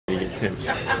attempt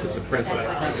to suppress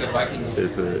it.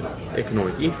 There's an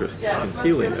economic interest in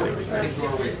concealing that information.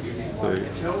 So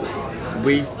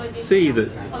we see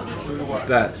that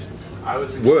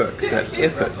work, that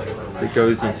effort that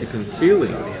goes into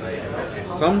concealing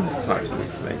some types of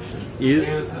information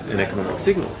is an economic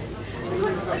signal.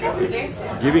 It's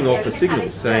giving off a signal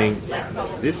saying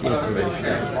this information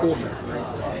is important.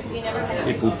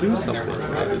 It will do something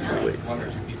when it is released.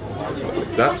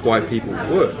 That's why people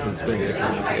work and spend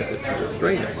economic effort to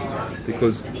restrain it,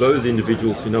 because those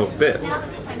individuals who know it best,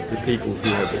 the people who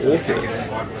have authored it,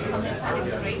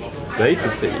 they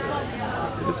perceive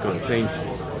that it's going to change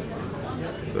things.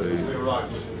 So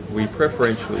we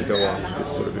preferentially go after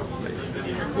this sort of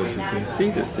information because we can see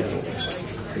this signal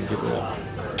and give it off.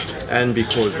 And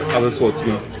because other sorts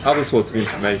of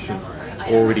information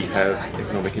already have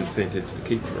economic incentives to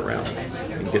keep them around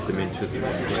and get them into the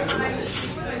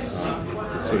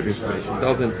this sort of information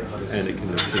doesn't, and it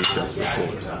can achieve justice for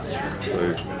it.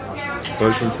 So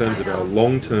both in terms of our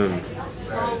long-term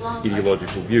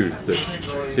ideological view that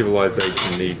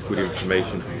civilization needs good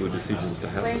information for good decisions to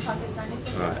happen,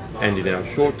 and in our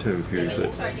short-term view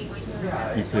that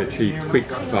you can achieve quick,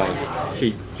 fast,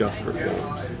 cheap, just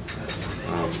reforms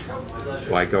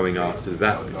by going after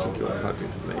that particular type of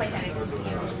information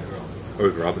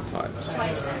over other types.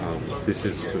 This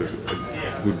is sort of a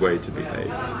good way to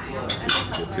behave.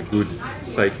 It's a good,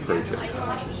 safe project.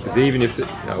 Because even if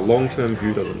our long-term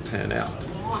view doesn't pan out,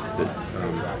 that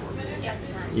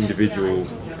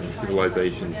individuals and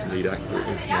civilizations need accurate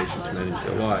information to manage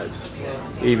their lives,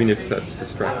 even if that's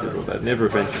distracted or that never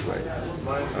eventuates,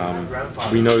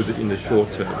 we know that in the short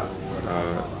term,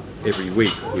 every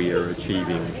week we are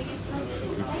achieving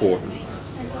important,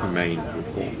 humane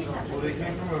reforms.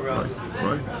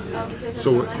 Right.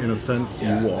 So, in a sense,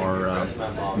 you are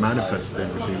manifesting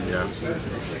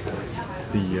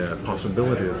the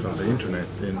possibilities of the internet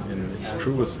in its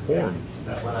truest form. A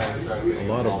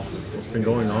lot of what's been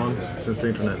going on since the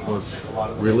internet was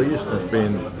released has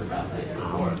been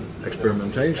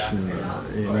experimentation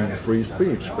in free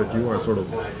speech, but you are sort of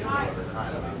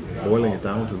boiling it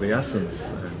down to the essence.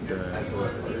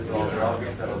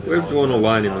 We've drawn a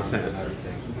line in the sand.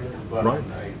 Right.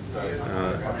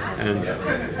 And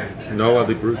no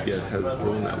other group yet has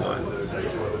drawn that line.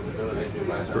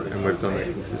 And we've done that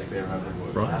consistently.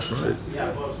 Right.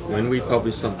 When we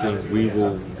publish something, we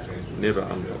will never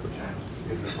unpublish.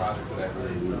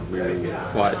 We will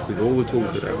fight with all the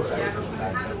tools at our disposal,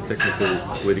 technical,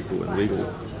 political, and legal,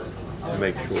 to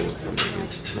make sure something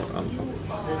is not unpublished.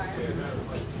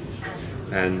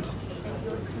 And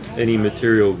any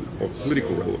material of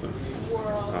political relevance,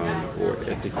 or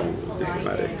ethical, or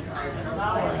diplomatic,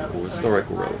 or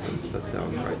historical relevance, that's our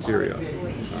criteria,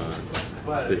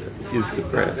 that is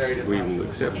suppressed, we will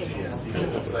accept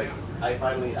and publish.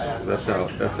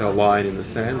 That's our line in the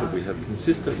sand that we have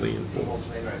consistently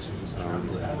enforced.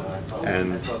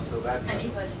 And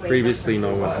previously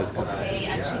no one has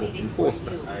consistently enforced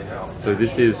that. So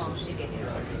this is,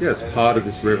 yes, part of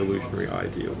this revolutionary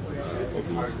ideal of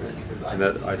the internet. And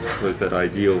that, I suppose, that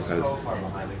ideal has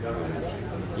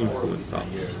influenced us.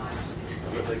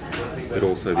 But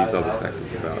also these other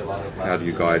factors about how do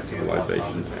you guide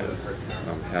civilizations and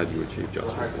how do you achieve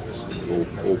justice.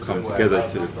 It all come together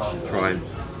to try and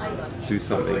do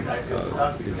something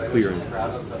that is clear and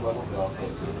consistent.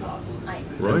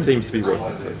 Right. It seems to be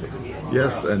working so far.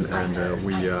 Yes, and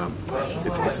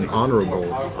it's an honorable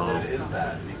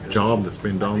job that's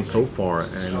been done so far,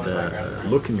 and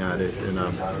looking at it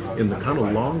in the kind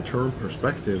of long-term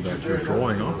perspective that you're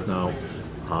drawing up now.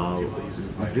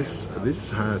 This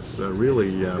has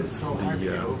really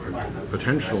the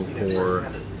potential for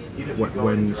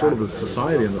when sort of the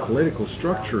society and the political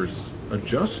structures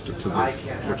adjust to this,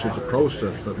 which is a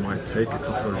process that might take a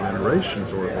couple of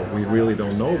generations, or we really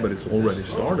don't know, but it's already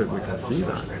started. We can see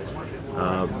that.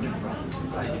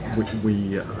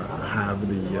 We have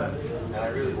the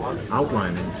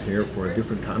outlinings here for a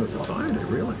different kind of society,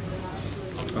 really.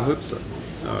 I hope so.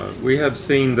 We have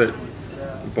seen that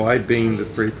by being the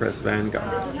free press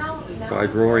vanguard, by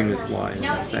drawing this line in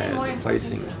the sand,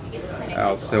 placing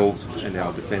ourselves and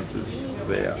our defences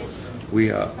there, we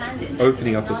are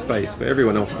opening up a space for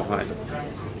everyone else behind us.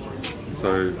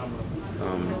 So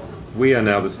we are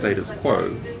now the status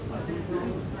quo,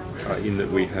 in that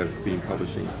we have been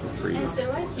publishing for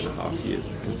 3.5 years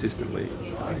consistently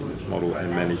in this model and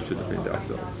managed to defend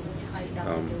ourselves.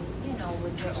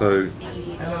 So,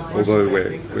 although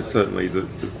we're certainly the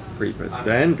free press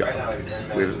vanguard,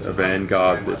 we're a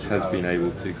vanguard that has been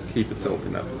able to keep itself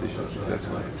in that position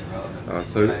successfully.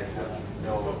 So,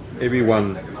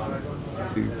 everyone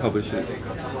who publishes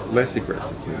less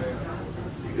aggressively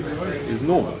is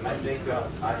normal.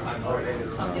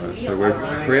 So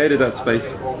we've created that space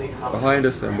behind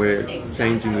us, and we're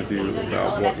changing the view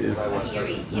about what is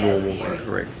normal and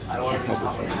correct to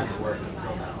publish on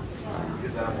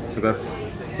this. So that's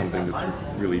something that's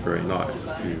really very nice,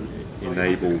 to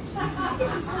enable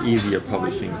easier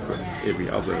publishing for every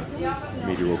other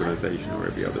media organisation or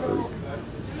every other group,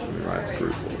 human rights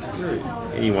group,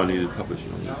 or anyone who's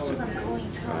publishing on this.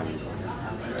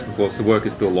 Of course, the work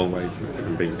is still a long way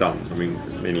from being done. I mean,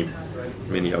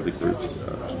 many other groups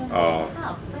are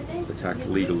attacked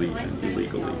legally and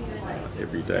illegally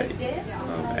every day,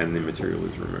 and their material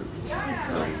is removed.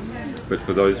 But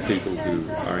for those people who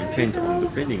are intent on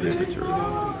defending their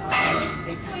material,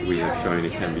 we have shown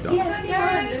it can be done.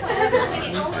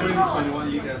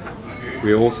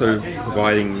 We are also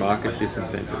providing market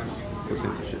disincentives for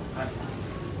censorship.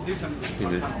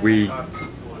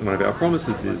 One of our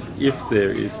promises is, if there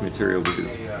is material that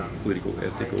is of political,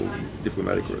 ethical,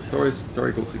 diplomatic, or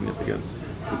historical significance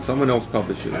that someone else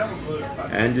publishes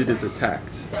and it is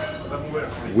attacked,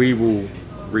 we will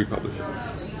republish it.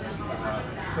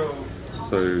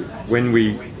 So when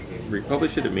we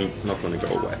republish it, it means it's not going to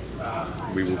go away.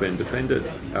 We will then defend it,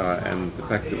 and the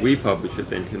fact that we publish it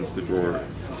then tends to draw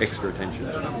extra attention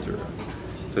to the material.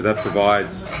 So that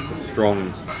provides a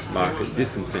strong market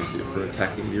disincentive for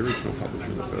attacking the original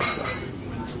publisher in the first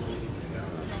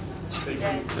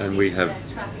place. And we have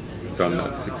done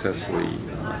that successfully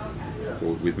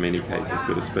with many cases,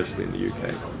 but especially in the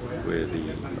UK, where the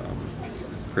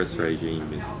press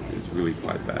regime is really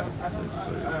quite bad.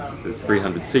 There's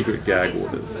 300 secret gag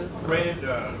orders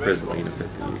presently in effect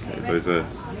in the UK. Those are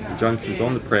injunctions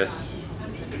on the press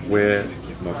where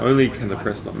not only can the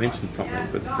press not mention something,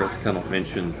 but the press cannot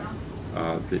mention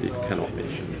that it cannot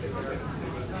mention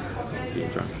the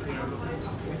injunction.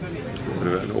 Sort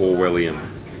of an Orwellian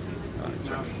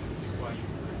injunction.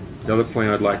 The other point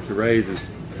I'd like to raise is,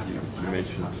 you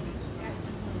mentioned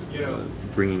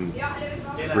bringing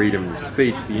freedom of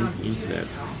speech to the internet.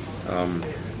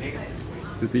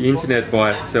 That the internet by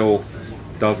itself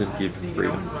doesn't give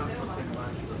freedom.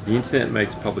 The internet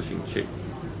makes publishing cheap.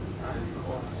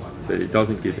 That it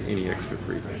doesn't give any extra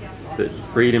freedom. That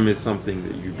freedom is something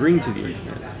that you bring to the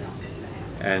internet,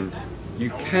 and you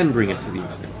can bring it to the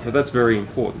internet. So that's very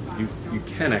important. You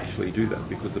can actually do that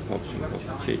because the publishing costs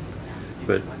are cheap.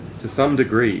 But to some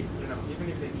degree,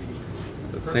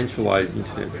 the centralized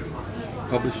internet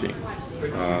publishing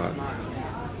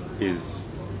is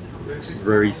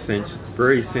very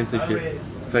censorship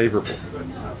favorable.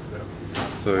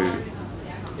 So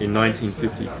in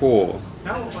 1954,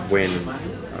 when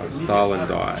Stalin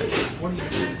died, the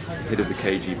head of the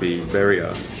KGB,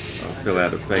 Beria, fell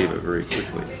out of favor very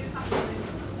quickly.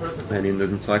 And in the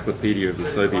Encyclopedia of the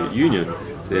Soviet Union,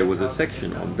 there was a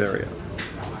section on Beria.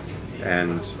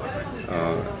 And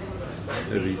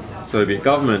the Soviet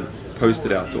government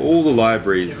posted out to all the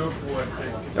libraries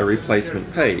a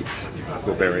replacement page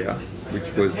for Beria,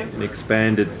 which was an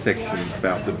expanded section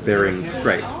about the Bering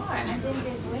Strait,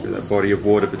 the body of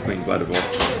water between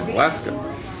Vladivostok and Alaska.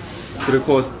 But of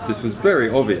course, this was very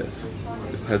obvious.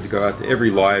 This had to go out to every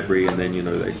library, and then,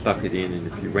 they stuck it in, and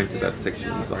if you went to that section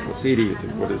of the encyclopedia, you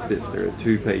said, what is this? There are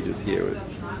 2 pages here with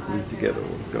glued together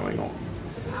what's going on.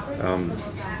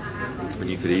 And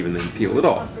you could even then peel it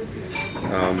off.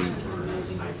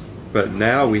 But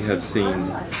now we have seen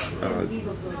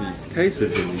these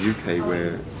cases in the UK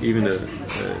where even a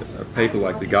paper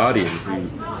like The Guardian, who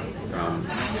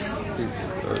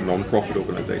is a non-profit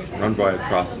organisation run by a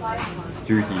trust,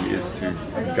 duty is to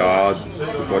guard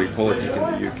the body politic in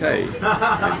the UK,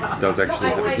 and does actually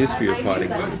have a history of fighting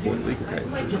some important legal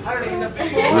cases,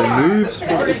 removes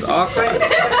from its archive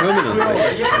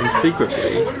permanently and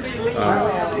secretly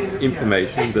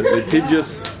information that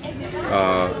litigious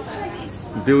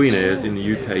billionaires in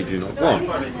the UK do not want.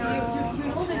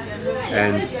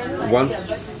 And once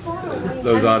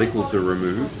those articles are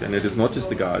removed, and it is not just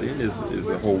The Guardian, is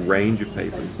a whole range of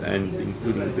papers, and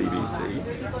including the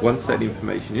BBC, once that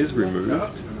information is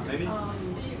removed,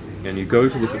 and you go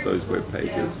to look at those web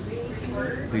pages,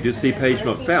 you just see page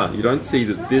not found. You don't see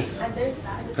that this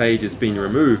page has been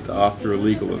removed after a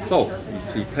legal assault. You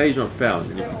see page not found,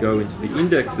 and if you go into the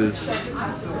indexes,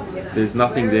 there's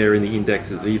nothing there in the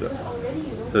indexes either.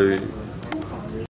 So